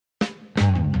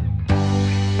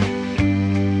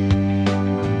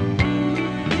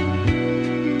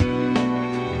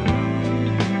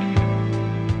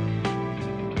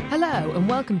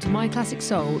welcome to My Classic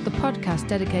Soul, the podcast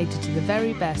dedicated to the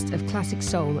very best of classic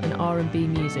soul and R&B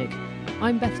music.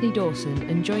 I'm Bethany Dawson,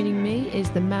 and joining me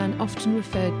is the man often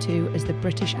referred to as the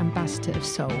British ambassador of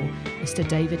soul, Mr.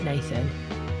 David Nathan.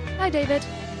 Hi, David.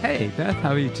 Hey, Beth,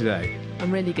 how are you today?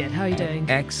 I'm really good. How are you doing?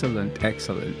 Excellent,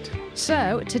 excellent.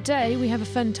 So, today we have a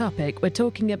fun topic. We're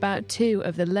talking about two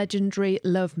of the legendary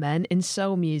love men in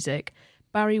soul music,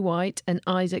 Barry White and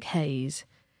Isaac Hayes.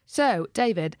 So,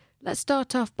 David, let's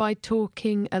start off by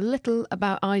talking a little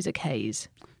about Isaac Hayes.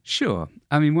 Sure.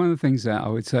 I mean, one of the things that I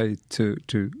would say to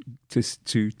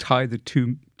tie the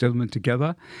two gentlemen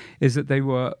together is that they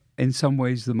were, in some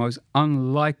ways, the most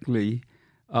unlikely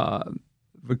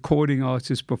recording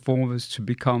artists, performers to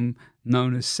become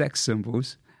known as sex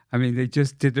symbols. I mean, they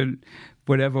just didn't,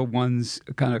 whatever one's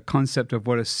kind of concept of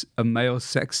what a male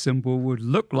sex symbol would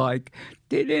look like,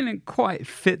 they didn't quite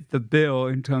fit the bill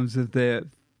in terms of their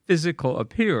physical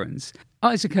appearance.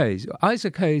 Isaac Hayes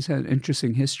had an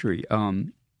interesting history.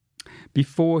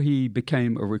 Before he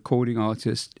became a recording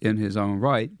artist in his own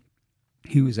right,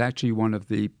 he was actually one of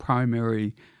the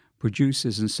primary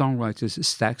producers and songwriters at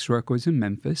Stax Records in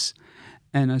Memphis.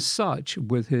 And as such,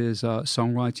 with his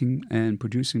songwriting and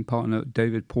producing partner,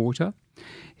 David Porter,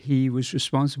 he was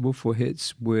responsible for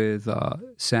hits with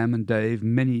Sam and Dave,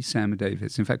 many Sam and Dave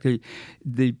hits. In fact,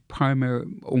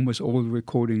 almost all the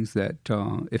recordings that,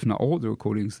 if not all the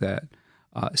recordings that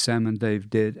Sam and Dave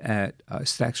did at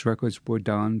Stax Records were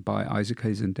done by Isaac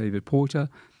Hayes and David Porter.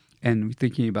 And we're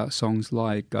thinking about songs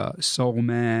like Soul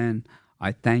Man,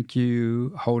 I Thank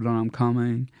You, Hold On, I'm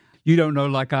Coming, You Don't Know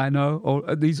Like I Know.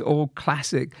 These are all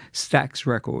classic Stax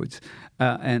Records.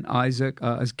 And Isaac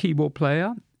as keyboard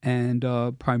player and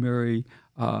primary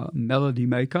melody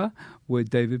maker with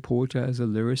David Porter as a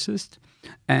lyricist.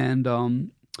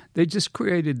 And they just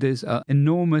created this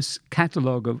enormous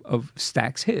catalog of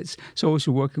Stax hits. So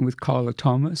also working with Carla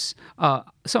Thomas,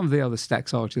 some of the other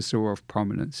Stax artists who were of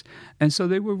prominence. And so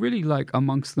they were really like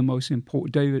amongst the most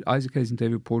important, Isaac Hayes and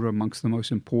David Porter amongst the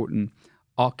most important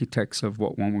architects of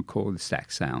what one would call the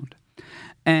Stax sound.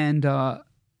 And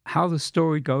how the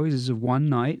story goes is one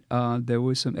night there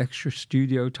was some extra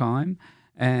studio time,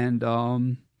 and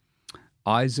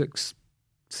Isaac's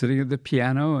sitting at the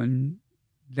piano, and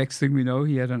next thing we know,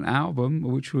 he had an album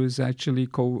which was actually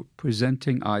called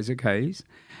Presenting Isaac Hayes,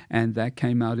 and that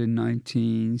came out in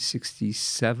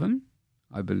 1967,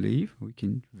 I believe. We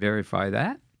can verify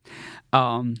that.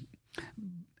 And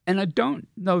I don't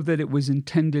know that it was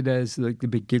intended as like the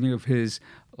beginning of his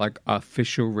like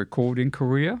official recording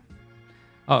career.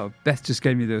 Oh, Beth just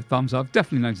gave me the thumbs up.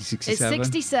 Definitely 1967. It's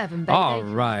 67, baby. All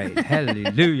right.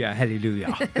 Hallelujah,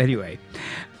 hallelujah. Anyway,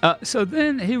 so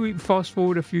then here we fast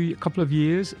forward a couple of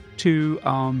years to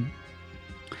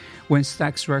when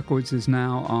Stax Records is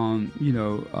now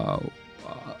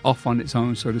off on its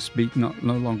own, so to speak, no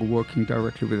longer working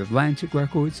directly with Atlantic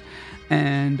Records.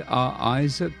 And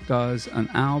Isaac does an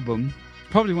album,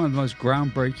 probably one of the most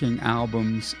groundbreaking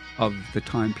albums of the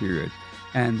time period,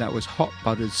 and that was Hot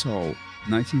Buttered Soul,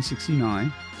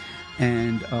 1969.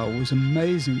 And what was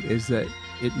amazing is that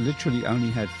it literally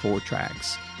only had 4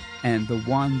 tracks. And the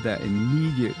one that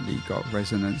immediately got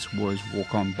resonance was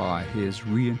Walk On By, his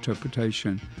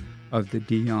reinterpretation of the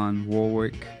Dionne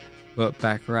Warwick, Burt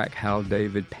Bacharach, Hal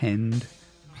David penned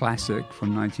classic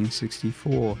from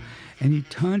 1964. And he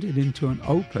turned it into an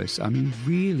opus. I mean,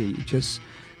 really just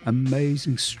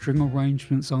amazing string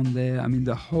arrangements on there. I mean,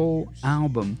 the whole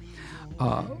album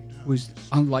was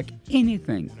unlike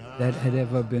anything that had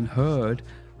ever been heard,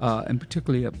 and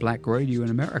particularly at black radio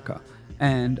in America.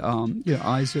 And,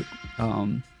 Isaac,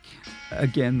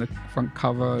 again, the front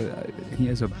cover, he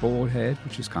has a bald head,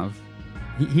 which is kind of,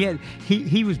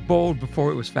 he was bald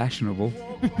before it was fashionable.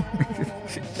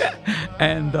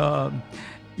 And,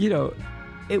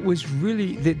 it was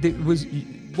really,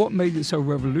 what made it so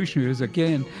revolutionary is,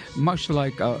 again, much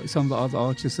like some of the other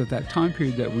artists of that time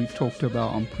period that we've talked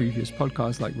about on previous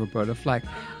podcasts, like Roberta Flack,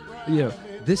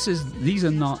 these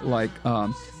are not like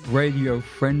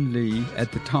radio-friendly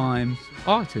at the time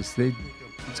artists.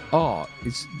 It's art.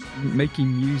 It's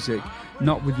making music,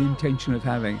 not with the intention of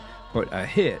having a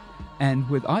hit. And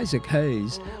with Isaac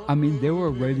Hayes, I mean, there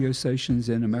were radio stations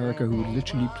in America who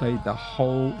literally played the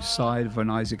whole side of an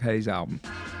Isaac Hayes album.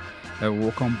 They would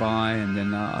Walk On By, and then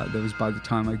there was By the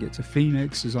Time I Get to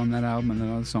Phoenix is on that album, and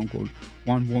another song called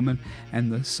One Woman,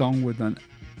 and the song with an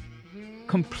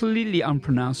completely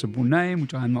unpronounceable name,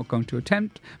 which I'm not going to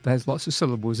attempt, but has lots of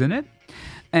syllables in it.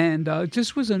 And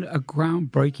just was a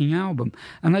groundbreaking album.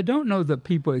 And I don't know that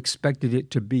people expected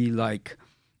it to be like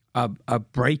a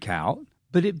breakout,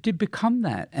 but it did become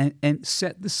that and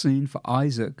set the scene for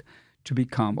Isaac to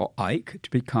become, or Ike, to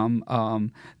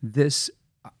become this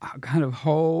kind of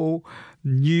whole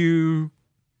new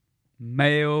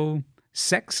male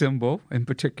sex symbol, in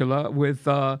particular, with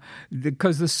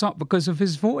because of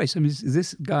his voice. I mean,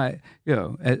 this guy,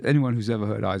 anyone who's ever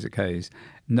heard Isaac Hayes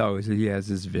knows that he has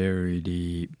this very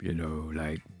deep,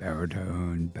 like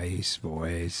baritone bass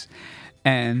voice,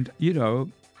 and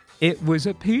it was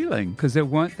appealing because there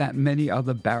weren't that many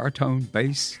other baritone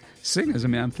bass singers. I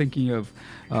mean, I'm thinking of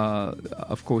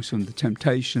course, from the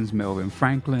Temptations, Melvin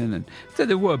Franklin, and so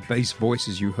there were bass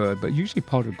voices you heard, but usually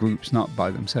part of groups, not by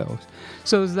themselves.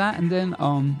 So there's that, and then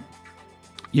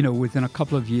within a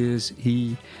couple of years,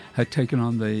 he had taken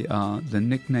on the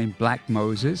nickname Black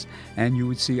Moses, and you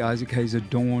would see Isaac Hayes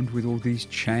adorned with all these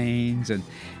chains, and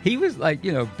he was like,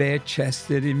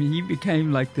 bare-chested. I mean, he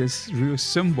became like this real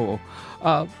symbol,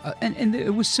 and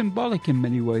it was symbolic in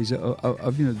many ways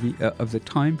of the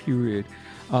time period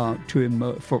for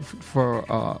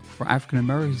African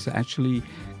Americans to actually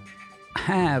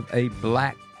have a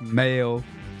black male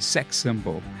sex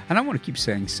symbol. And I want to keep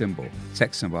saying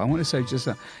sex symbol. I want to say just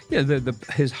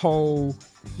his whole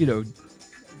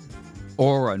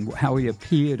aura and how he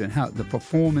appeared and how the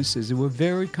performances, they were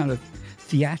very kind of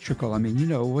theatrical. I mean,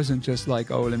 it wasn't just like,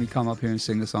 let me come up here and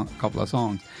sing a couple of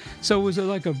songs. So it was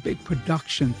like a big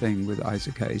production thing with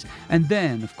Isaac Hayes. And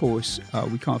then, of course,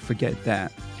 we can't forget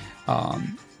that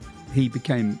he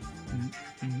became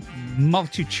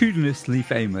multitudinously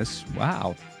famous.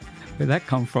 Wow. Where'd that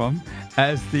come from?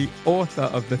 As the author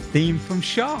of the theme from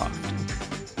Shaft.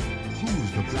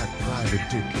 Who's the black private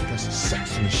dick that's a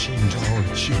sex machine to all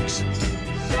the chicks?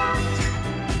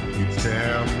 You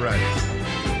damn right.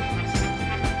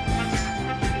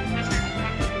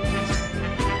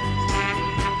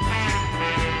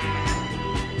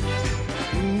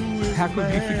 How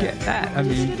could you forget that? I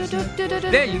mean,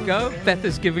 there you go. Beth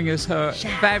is giving us her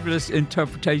fabulous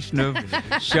interpretation of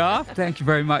Shaft. Thank you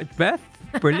very much, Beth.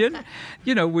 Brilliant.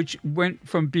 Which went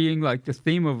from being like the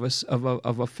theme of a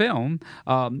film,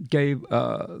 gave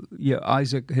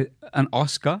Isaac an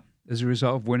Oscar as a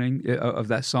result of winning of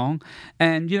that song.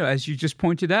 And, as you just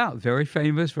pointed out, very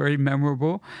famous, very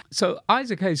memorable. So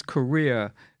Isaac Hayes'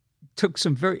 career took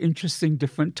some very interesting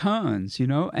different turns,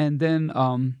 and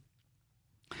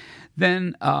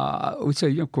then I would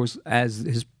say, of course, as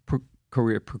his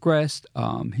career progressed,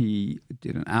 he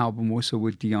did an album also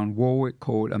with Dionne Warwick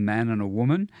called A Man and a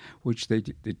Woman, which they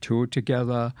toured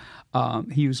together.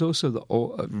 He was also the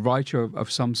writer of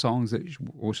some songs that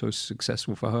were also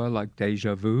successful for her, like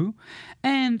Deja Vu.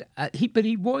 And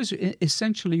he was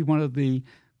essentially one of the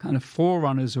kind of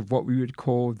forerunners of what we would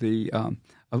call a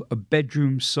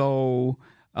bedroom soul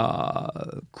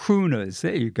crooners.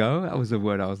 There you go. That was the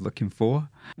word I was looking for.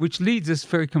 Which leads us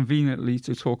very conveniently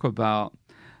to talk about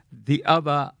the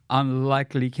other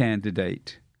unlikely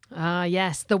candidate.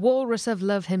 Yes, the Walrus of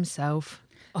Love himself,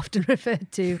 often referred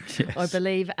to, yes. I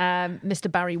believe, Mr.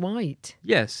 Barry White.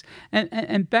 Yes,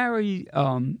 and Barry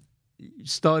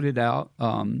started out,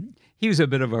 he was a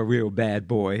bit of a real bad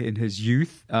boy in his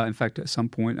youth. In fact, at some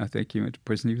point, I think he went to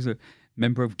prison. He was a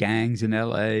member of gangs in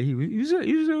L.A. He was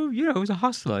a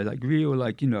hustler, like real,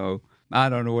 like, I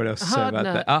don't know what else to say about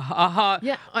that. A hard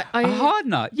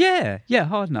nut. Yeah,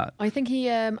 hard nut. I think he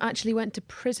actually went to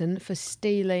prison for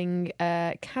stealing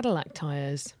Cadillac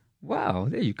tires. Wow,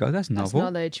 there you go. That's novel. That's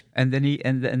knowledge. And then he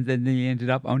ended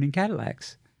up owning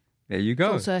Cadillacs. There you go.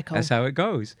 Full circle. That's how it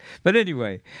goes. But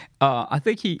anyway, I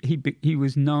think he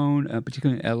was known,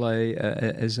 particularly in L.A.,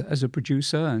 as a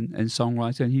producer and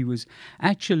songwriter, and he was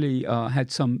actually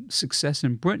had some success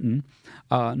in Britain,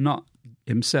 not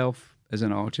himself as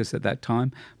an artist at that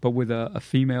time, but with a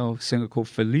female singer called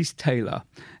Felice Taylor,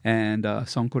 and a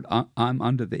song called I'm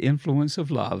Under the Influence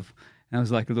of Love. And I was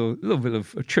like a little bit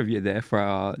of a trivia there for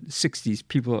our 60s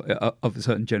people of a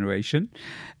certain generation.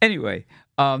 Anyway,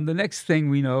 the next thing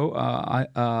we know,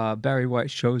 Barry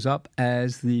White shows up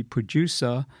as the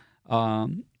producer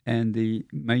and the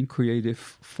main creative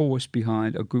force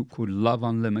behind a group called Love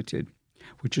Unlimited,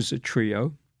 which is a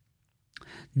trio.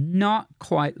 Not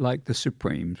quite like the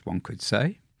Supremes, one could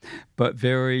say, but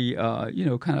very,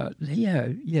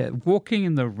 Walking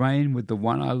in the Rain with the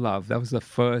One I Love. That was the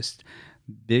first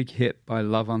big hit by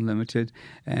Love Unlimited,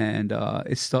 and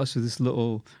it starts with this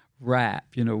little rap,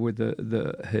 with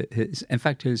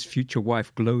his future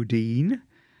wife Glodine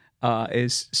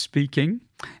is speaking,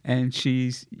 and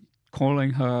she's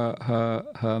calling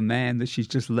her man that she's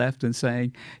just left and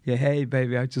saying, yeah, hey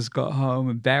baby, I just got home,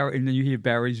 and then you hear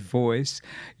Barry's voice,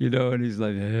 and he's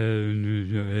like, hey.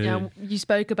 Yeah, you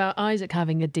spoke about Isaac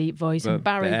having a deep voice, and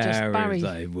Barry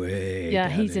like, wait, yeah,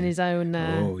 he's in his own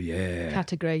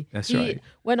category. That's right.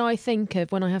 When I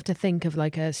have to think of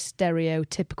like a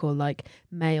stereotypical like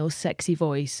male sexy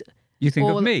voice, you think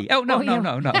of me? Oh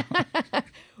no.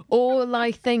 All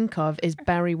I think of is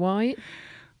Barry White.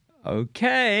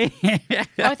 Okay.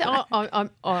 I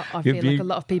feel like a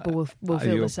lot of people will feel the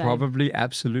same. You're probably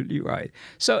absolutely right.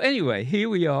 So anyway, here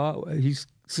we are. He's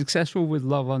successful with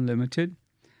Love Unlimited.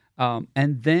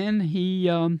 And then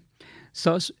he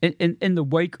starts, in the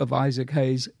wake of Isaac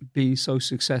Hayes being so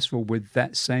successful with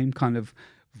that same kind of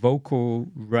vocal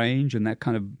range and that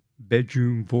kind of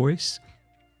bedroom voice,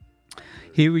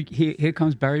 here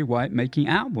comes Barry White making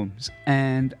albums.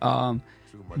 And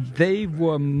they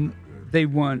weren't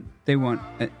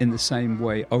in the same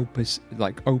way opus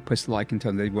like in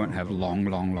terms they won't have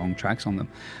long tracks on them,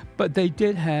 but they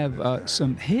did have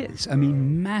some hits. I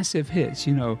mean, massive hits.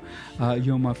 You're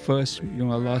my first, you're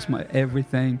my last, my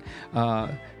everything.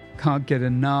 Can't get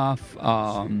enough.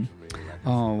 Oh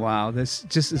wow,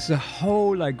 there's a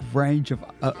whole like range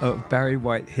of Barry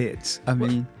White hits. I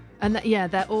mean. And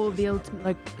they're all the ultimate.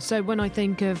 Like, so when I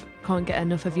think of Can't Get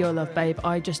Enough of Your Love, Babe,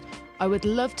 I would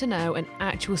love to know an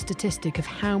actual statistic of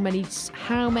how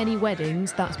many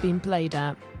weddings that's been played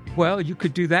at. Well, you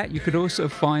could do that. You could also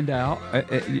find out.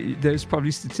 There's probably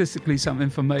statistically some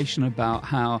information about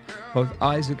how both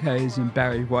Isaac Hayes and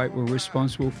Barry White were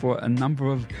responsible for a number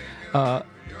of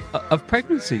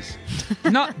pregnancies,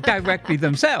 not directly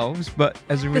themselves, but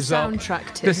as a result, the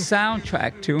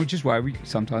soundtrack to, which is why we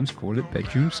sometimes call it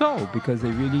bedroom soul, because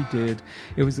they really did.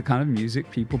 It was the kind of music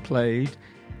people played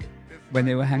when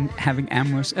they were having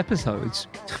amorous episodes.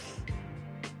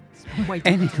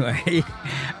 Anyway,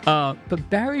 but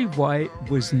Barry White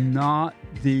was not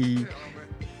the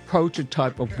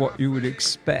prototype of what you would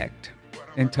expect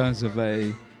in terms of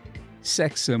a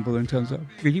sex symbol, in terms of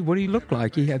really what he looked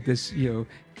like. He had this,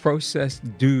 processed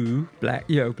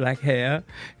black hair,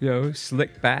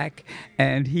 slick back,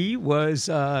 and he was,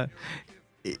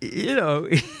 he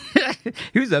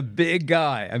was a big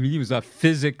guy. I mean, he was a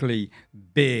physically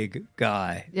big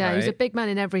guy. Yeah, right? He was a big man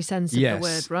in every sense of the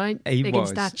word, right? Big in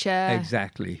stature.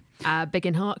 Exactly. Big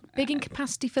in heart, big in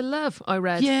capacity for love, I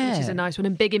read, which is a nice one,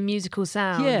 and big in musical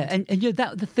sound. Yeah, and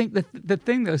the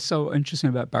thing that's so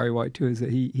interesting about Barry White too is that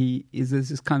he is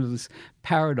this kind of this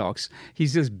paradox.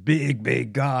 He's this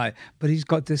big guy, but he's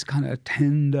got this kind of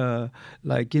tender,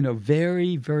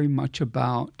 very, very much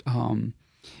about,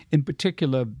 in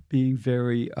particular, being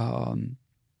very,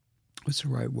 what's the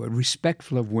right word?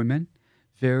 Respectful of women,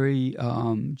 very,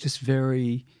 just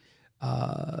very.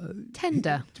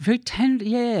 Tender. Very tender,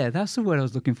 yeah, that's the word I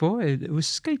was looking for. It was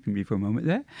escaping me for a moment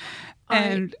there.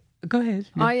 And go ahead.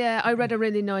 Yeah. I read a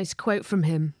really nice quote from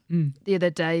him the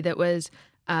other day that was,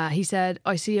 he said,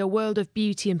 I see a world of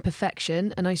beauty and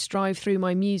perfection, and I strive through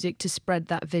my music to spread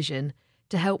that vision,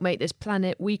 to help make this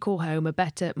planet we call home a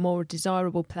better, more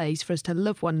desirable place for us to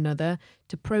love one another,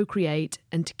 to procreate,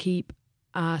 and to keep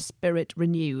our spirit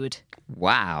renewed.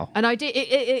 Wow. And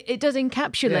it does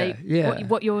encapsulate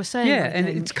what you're saying. Yeah, and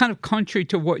it's kind of contrary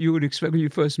to what you would expect when you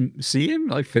first see him,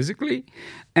 like physically.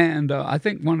 And I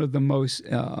think one of the most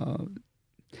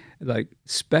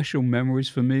special memories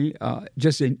for me,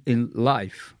 just in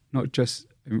life, not just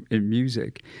in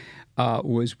music,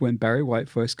 was when Barry White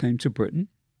first came to Britain.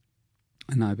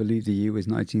 And I believe the year was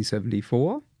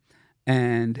 1974.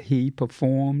 And he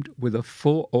performed with a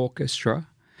full orchestra.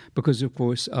 Because, of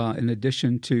course, in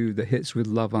addition to the hits with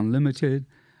Love Unlimited,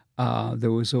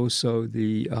 there was also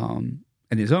and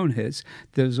his own hits,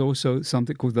 there's also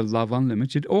something called the Love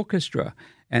Unlimited Orchestra.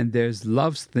 And there's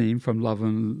Love's theme from Love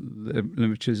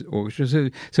Unlimited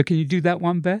Orchestra. So can you do that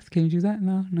one, Beth? Can you do that?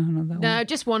 No, that No, one?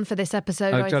 just one for this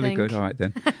episode, I jolly think. Good. All right,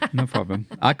 then. No problem.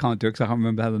 I can't do it because I can't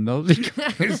remember how the melody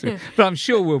goes. But I'm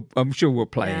sure we'll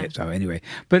play it. So anyway.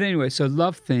 So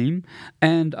Love theme.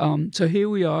 And so here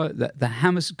we are,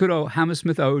 the good old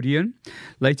Hammersmith Odeon,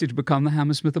 later to become the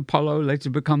Hammersmith Apollo, later to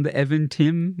become the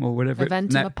Eventim or whatever.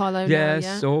 Eventim Apollo.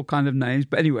 Yes, all kind of names.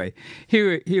 But anyway,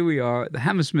 here we are, the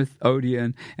Hammersmith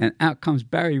Odeon. And out comes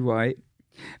Barry White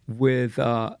with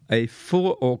a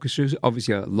full orchestra,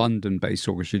 obviously a London-based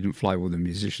orchestra. He didn't fly all the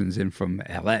musicians in from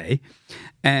LA,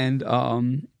 and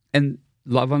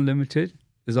Love Unlimited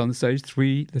is on the stage.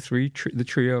 The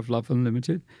trio of Love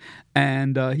Unlimited,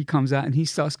 and he comes out and he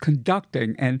starts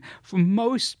conducting. And for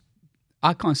most,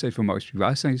 I can't say for most people,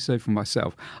 I say for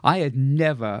myself, I had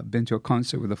never been to a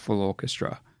concert with a full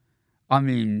orchestra. I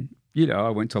mean, I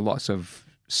went to lots of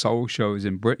soul shows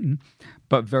in Britain,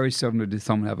 but very seldom did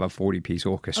someone have a 40-piece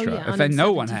orchestra. Oh, yeah, In fact,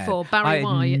 no one had. Barry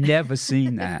I had never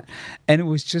seen that. And it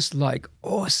was just like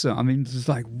awesome. I mean, it was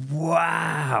like,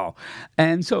 wow.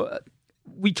 And so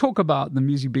we talk about the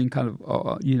music being kind of,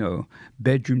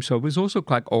 bedroom soul, but it's also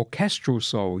like orchestral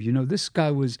soul. This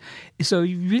guy was, so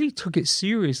he really took it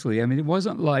seriously. I mean, it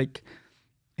wasn't like,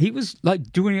 he was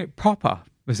like doing it proper,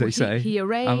 as they say. He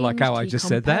arranged, unlike how I just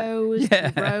said that.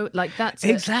 Yeah. He wrote, like that's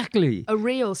exactly a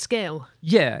real skill.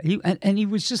 Yeah, he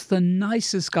was just the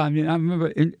nicest guy. I mean, I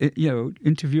remember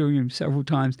interviewing him several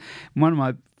times. One of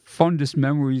my fondest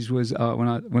memories was when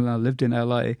I lived in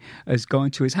LA, is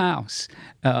going to his house,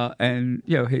 and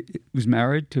he was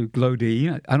married to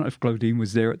Glodine. I don't know if Glodine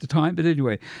was there at the time, but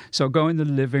anyway, so I go in the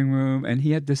living room, and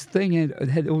he had this thing, and it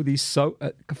had all these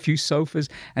a few sofas,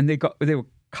 and they were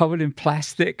covered in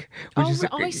plastic.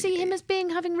 I see him as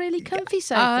having really comfy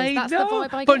sofas. That's know, the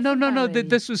vibe I but get. No.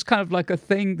 This was kind of like a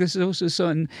thing. This is also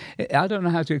certain. I don't know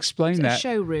how to explain that. A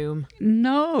showroom.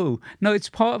 No, it's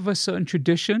part of a certain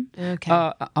tradition.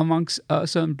 Okay. Amongst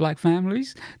certain black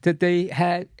families that they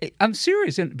had. I'm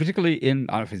serious, and particularly in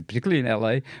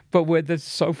LA, but where the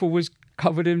sofa was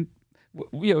covered in.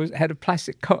 Had a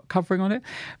plastic covering on it.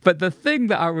 But the thing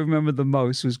that I remember the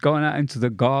most was going out into the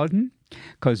garden,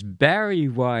 because Barry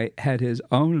White had his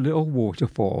own little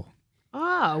waterfall.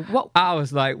 Oh, what? I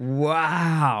was like,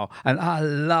 wow. And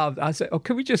I said,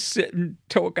 can we just sit and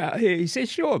talk out here? He said,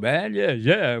 sure, man.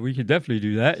 Yeah, we can definitely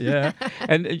do that. Yeah.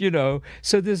 And,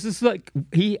 so there's this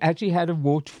he actually had a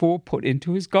waterfall put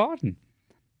into his garden.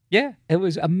 Yeah, it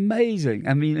was amazing.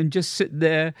 I mean, and just sit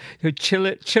there,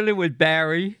 chilling with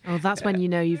Barry. Oh, that's when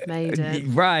you've made it.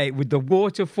 Right, with the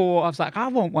waterfall. I was like, I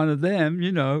want one of them,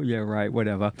 Yeah, right,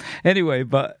 whatever. Anyway,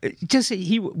 but just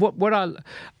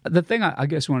the thing I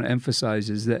guess I want to emphasize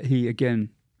is that he,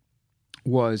 again,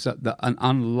 was an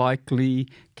unlikely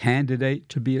candidate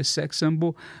to be a sex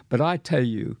symbol. But I tell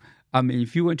you, I mean,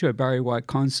 if you went to a Barry White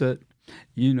concert,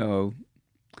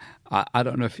 I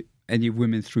don't know if any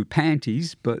women threw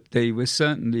panties, but they were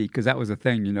certainly, because that was a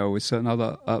thing, with certain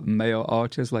other male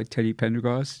artists like Teddy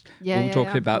Pendergrass. We'll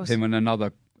talk about him in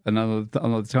another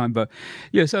time. But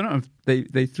yes, I don't know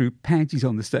if they threw panties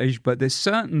on the stage, but there's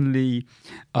certainly,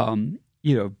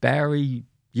 Barry.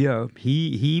 Yeah,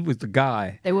 he was the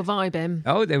guy. They were vibing.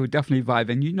 Oh, they were definitely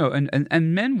vibing.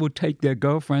 And men would take their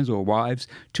girlfriends or wives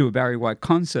to a Barry White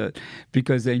concert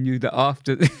because they knew that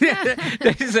after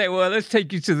they say, "Well, let's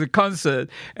take you to the concert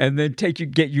and then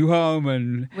get you home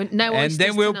and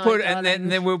then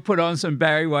we'll put on some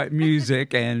Barry White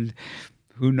music and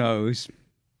who knows."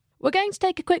 We're going to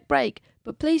take a quick break,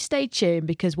 but please stay tuned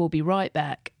because we'll be right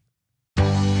back.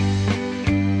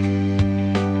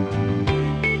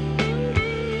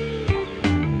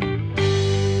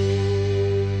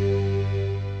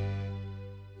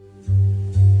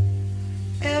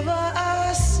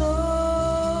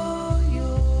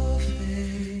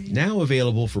 Now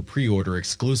available for pre-order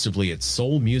exclusively at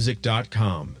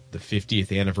soulmusic.com, the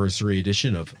 50th anniversary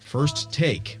edition of First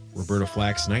Take, Roberta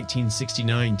Flack's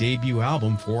 1969 debut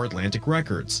album for Atlantic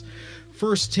Records.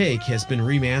 First Take has been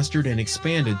remastered and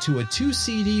expanded to a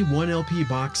 2-CD, 1-LP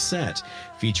box set,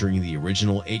 featuring the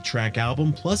original 8-track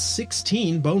album plus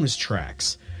 16 bonus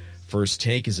tracks. First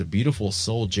Take is a beautiful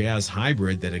soul jazz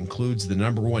hybrid that includes the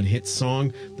 #1 hit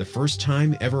song, The First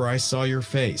Time Ever I Saw Your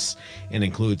Face, and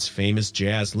includes famous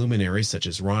jazz luminaries such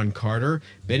as Ron Carter,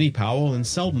 Benny Powell, and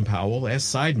Selden Powell as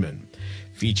sidemen.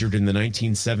 Featured in the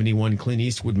 1971 Clint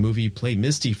Eastwood movie Play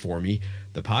Misty for Me,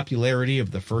 the popularity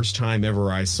of The First Time Ever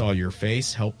I Saw Your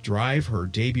Face helped drive her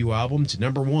debut album to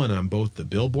 #1 on both the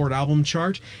Billboard album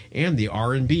chart and the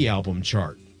R&B album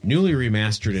chart. Newly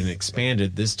remastered and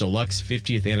expanded, this deluxe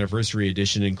 50th anniversary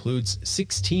edition includes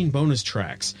 16 bonus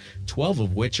tracks, 12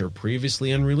 of which are previously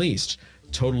unreleased,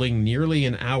 totaling nearly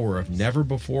an hour of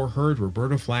never-before-heard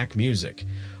Roberta Flack music.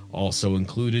 Also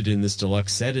included in this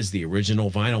deluxe set is the original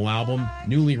vinyl album,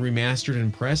 newly remastered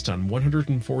and pressed on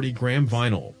 140-gram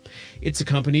vinyl. It's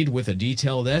accompanied with a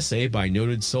detailed essay by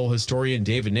noted soul historian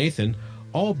David Nathan,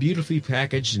 all beautifully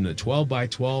packaged in a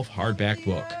 12x12 hardback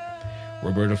book.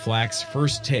 Roberta Flack's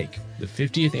First Take, the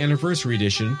 50th anniversary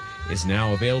edition, is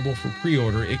now available for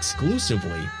pre-order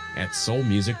exclusively at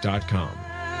soulmusic.com.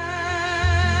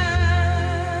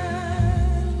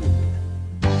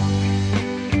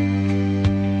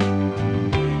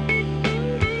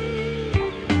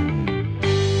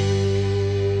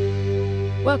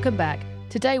 Welcome back.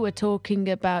 Today we're talking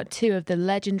about two of the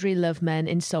legendary love men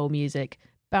in soul music,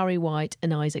 Barry White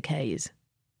and Isaac Hayes.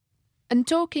 And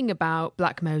talking about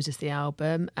Black Moses, the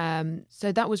album,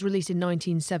 so that was released in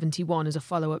 1971 as a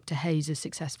follow-up to Hayes'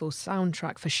 successful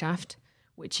soundtrack for Shaft,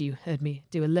 which you heard me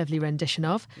do a lovely rendition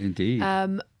of. Indeed.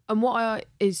 And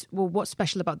what's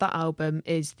special about that album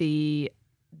is the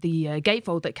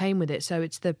gatefold that came with it. So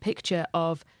it's the picture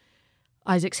of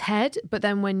Isaac's head, but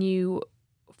then when you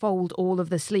fold all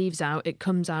of the sleeves out, it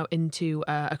comes out into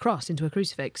a cross, into a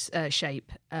crucifix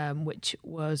shape, which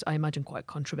was, I imagine, quite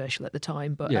controversial at the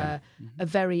time, but a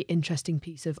very interesting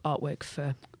piece of artwork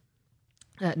for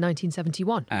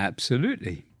 1971.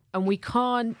 Absolutely. And we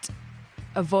can't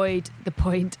avoid the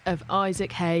point of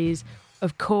Isaac Hayes,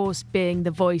 of course, being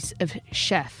the voice of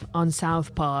Chef on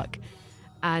South Park,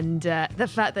 and the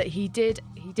fact that he did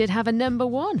have a number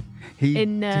one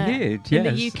in the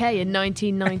UK in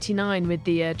 1999 with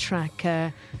the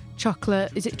track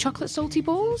Chocolate. Is it Chocolate Salty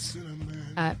Balls?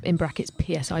 In brackets,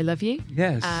 P.S. I Love You.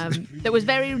 Yes. That was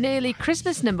very nearly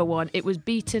Christmas number one. It was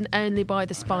beaten only by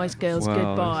the Spice Girls'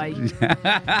 Goodbye.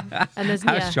 And there's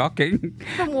How shocking.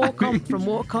 From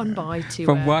Walk On By to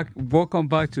Walk On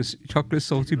By to Chocolate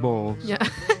Salty Balls. Yeah.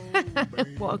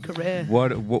 What a career.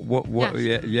 What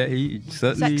he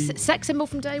certainly sex symbol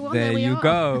from day one. There you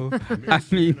go. I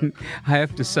mean, I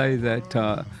have to say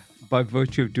that by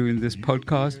virtue of doing this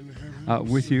podcast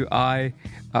with you, I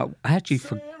actually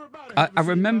I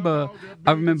remember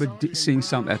seeing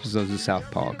some episodes of South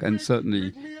Park and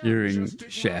certainly hearing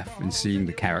Chef and seeing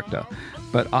the character,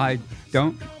 but I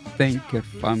don't think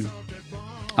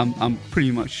I'm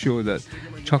pretty much sure that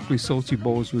Chocolate Salty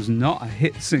Balls was not a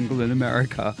hit single in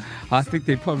America. I think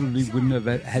they probably wouldn't have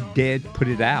had dared put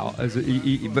it out as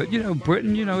but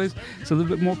Britain, it's a little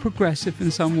bit more progressive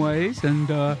in some ways, and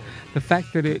the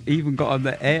fact that it even got on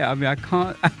the air, I mean, I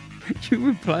can't. You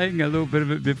were playing a little bit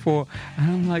of it before,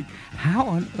 and I'm like, how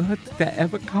on earth did that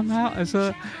ever come out as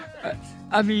a...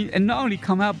 and not only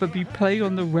come out, but be played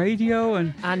on the radio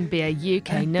and be a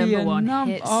UK number one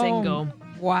hit single.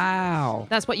 Wow.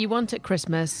 That's what you want at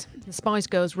Christmas. The Spice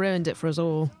Girls ruined it for us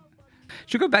all.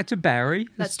 Should we go back to Barry?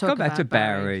 Let's talk go back about to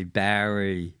Barry.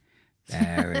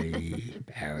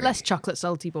 Less chocolate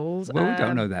salty balls. Well, we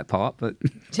don't know that part, but...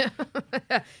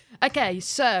 Okay,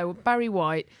 so Barry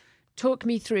White, talk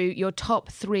me through your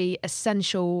top 3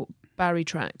 essential Barry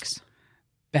tracks.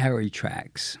 Barry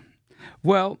tracks.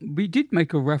 Well, we did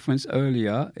make a reference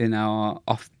earlier in our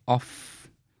off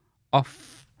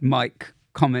mic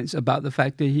comments about the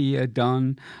fact that he had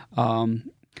done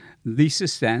Lisa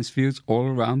Stansfield's All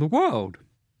Around the World.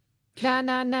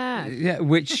 Nah. Yeah,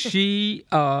 which she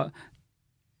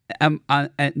and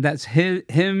that's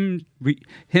him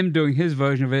doing his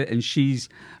version of it, and she's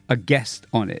a guest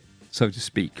on it, so to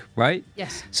speak, right?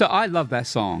 Yes. So I love that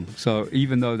song. So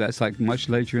even though that's like much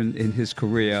later in his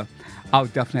career, I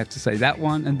would definitely have to say that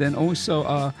one. And then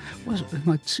also, what's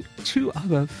my two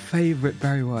other favorite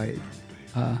Barry White?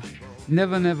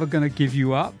 Never, Never Gonna Give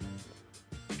You Up.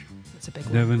 That's a big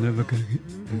one. Never Gonna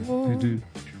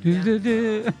Give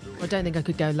You Up. I don't think I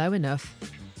could go low enough.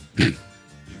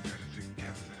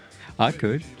 I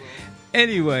could.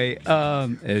 Anyway,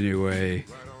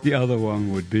 the other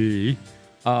one would be,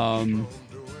 wow.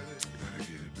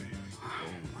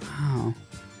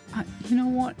 You know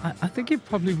what? I think it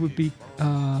probably would be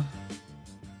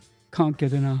Can't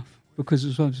Get Enough, because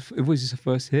it was his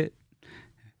first hit.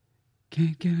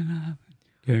 Can't get enough.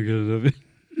 Can't get enough.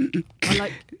 I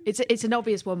like it's an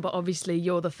obvious one, but obviously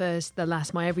you're the first, the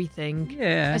last, my everything.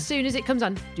 Yeah. As soon as it comes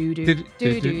on, do.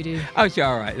 Oh,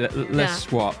 all right. Let's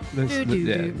swap.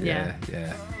 Yeah.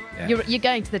 You're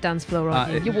going to the dance floor,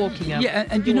 aren't you? You're walking up. Yeah,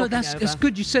 and it's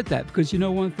good you said that, because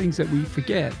one of the things that we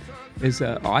forget is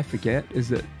that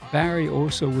Barry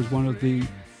also was one of the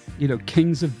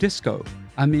kings of disco.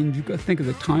 I mean, you've got to think of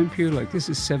the time period, like this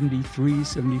is 73,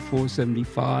 74,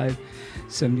 75,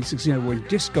 76, when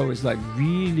disco is like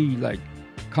really like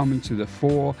coming to the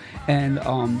fore. And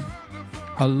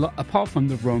apart from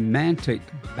the romantic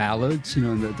ballads,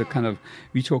 the kind of,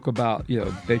 we talk about,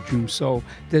 bedroom soul,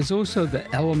 there's also the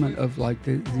element of like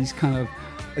these kind of,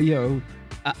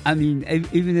 I mean,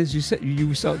 even as you said,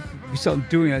 we start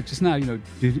doing that just now,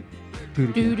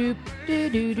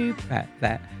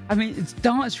 that. I mean, it's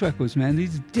dance records, man.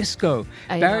 These are disco.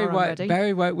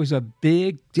 Barry White was a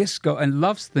big disco, and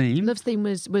Love's Theme. Love's Theme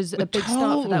was a big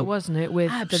start for that, wasn't it? With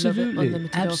absolutely, the Love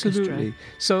Unlimited absolutely. Orchestra.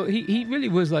 So he really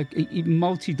was like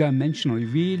multi-dimensional. He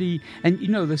really, and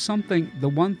there's something. The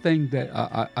one thing that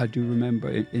I do remember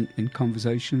in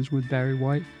conversations with Barry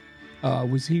White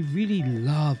was he really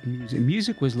loved music.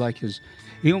 Music was like his.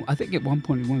 I think at one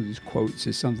point in one of his quotes,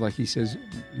 it sounds like he says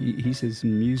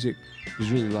music was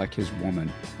really like his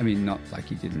woman. I mean, not like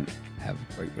he didn't have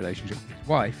a great relationship with his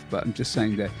wife, but I'm just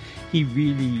saying that he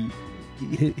really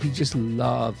he just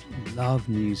loved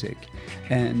music,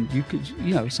 and you could,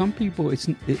 some people it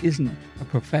isn't a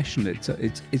profession.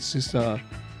 It's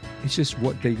just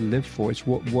what they live for. It's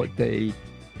what they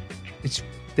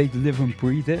live and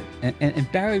breathe it.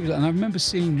 And Barry was, and I remember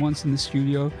seeing once in the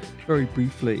studio very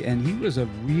briefly, and he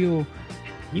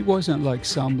wasn't like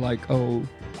some like, oh,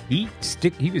 he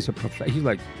was a professional. He's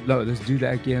like, no, let's do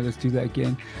that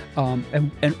again.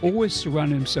 And always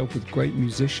surrounded himself with great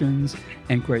musicians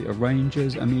and great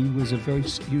arrangers. I mean, he was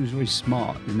very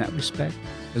smart in that respect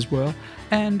as well.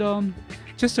 And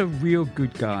just a real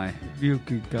good guy,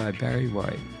 Barry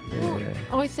White. Yeah.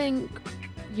 Well, I think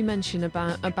you mentioned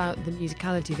about the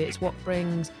musicality of it. It's what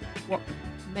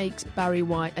makes Barry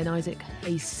White and Isaac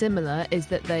Hayes similar is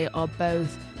that they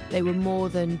were more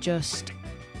than just.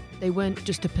 They weren't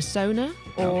just a persona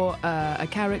or a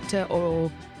character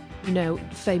or,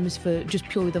 famous for just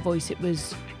purely the voice. It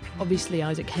was obviously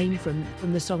Isaac came from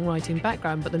the songwriting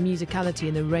background, but the musicality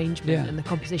and the arrangement and the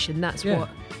composition, that's what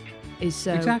is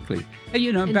so exactly.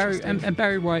 And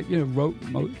Barry White,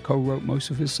 co-wrote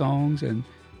most of his songs and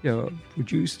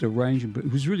produced, arranged, but he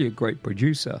was really a great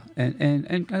producer.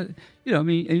 And I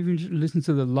mean, even listen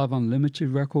to the Love Unlimited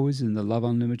records and the Love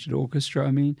Unlimited Orchestra.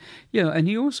 I mean, and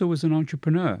he also was an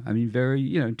entrepreneur. I mean,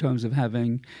 very, in terms of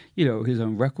having, his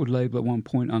own record label at one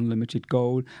point, Unlimited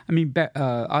Gold. I mean,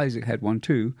 Isaac had one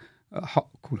too,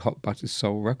 called Hot Butter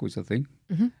Soul Records, I think.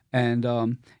 Mm-hmm.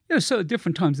 And, so at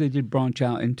different times they did branch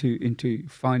out into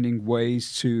finding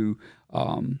ways to,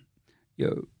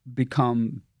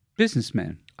 become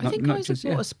businessmen. I think Isaac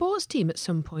bought a sports team at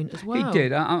some point as well. He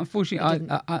did. Unfortunately,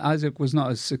 Isaac was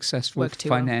not as successful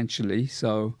financially,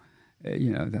 so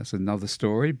that's another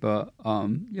story. But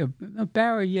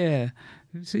Barry, he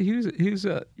was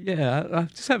I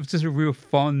just have a real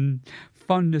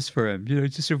fondness for him.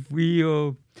 Just a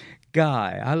real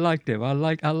guy. I liked him. I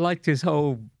liked his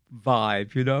whole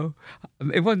vibe.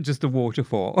 It wasn't just a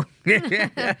waterfall.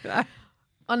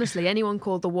 Honestly, anyone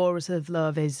called The Walrus of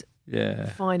Love is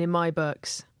fine in my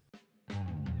books.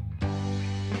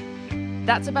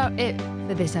 That's about it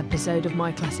for this episode of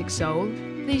My Classic Soul.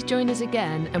 Please join us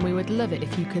again, and we would love it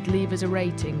if you could leave us a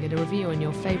rating and a review on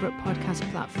your favourite podcast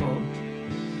platform.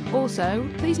 Also,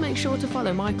 please make sure to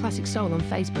follow My Classic Soul on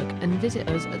Facebook and visit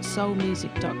us at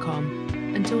soulmusic.com.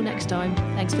 Until next time,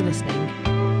 thanks for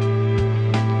listening.